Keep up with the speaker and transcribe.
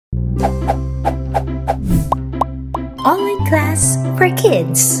Online class for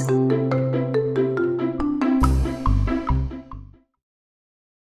kids.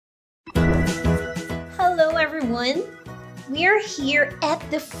 Hello everyone! We are here at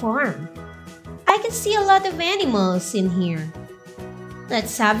the farm. I can see a lot of animals in here.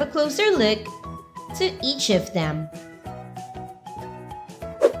 Let's have a closer look to each of them.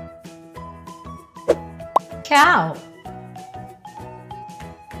 Cow.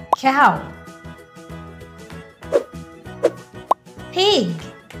 Cow. Pig.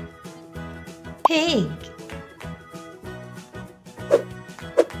 Pig.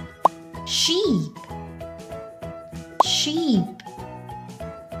 Sheep. Sheep.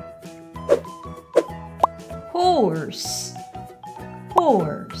 Horse.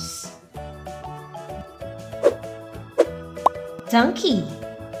 Horse. Donkey.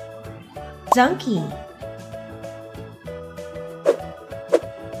 Donkey.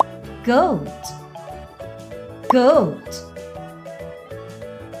 Goat. Goat.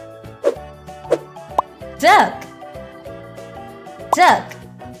 Duck. Duck.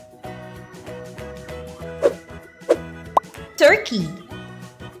 Turkey.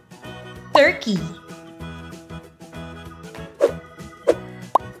 Turkey.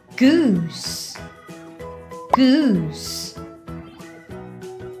 Goose. Goose.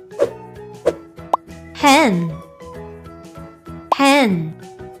 Hen. Hen.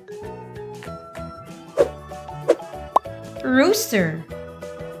 Rooster.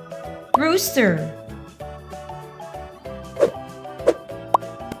 Rooster.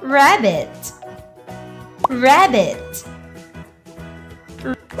 Rabbit. Rabbit.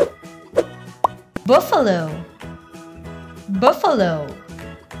 Buffalo. Buffalo.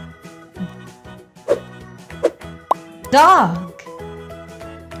 Dog.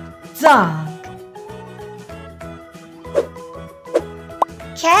 Dog.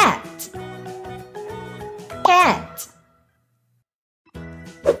 Cat. Cat.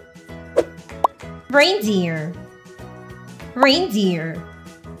 Reindeer. Reindeer.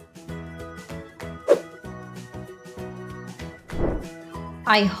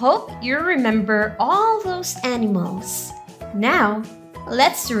 I hope you remember all those animals. Now,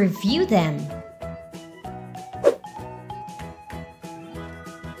 let's review them.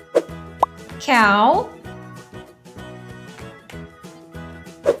 Cow.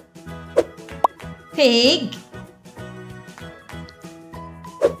 Pig.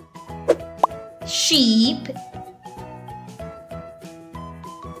 Sheep.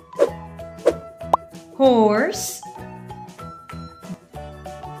 Horse.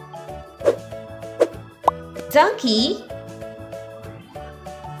 Donkey.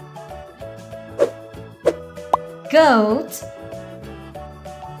 Goat.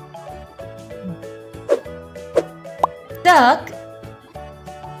 Duck.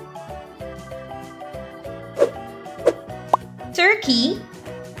 Turkey.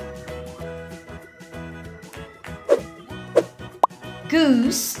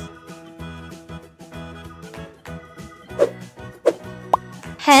 Goose.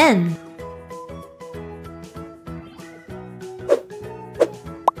 Hen.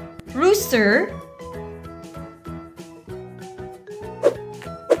 Rooster.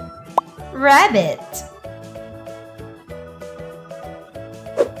 Rabbit.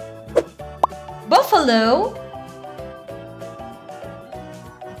 Buffalo.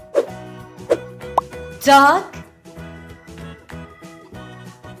 Dog.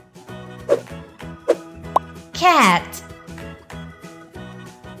 Cat.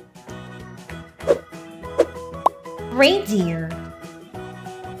 Reindeer.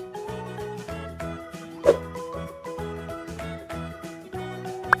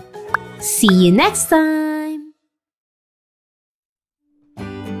 See you next time!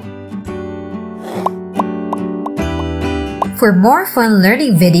 For more fun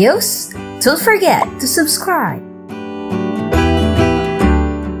learning videos, don't forget to subscribe.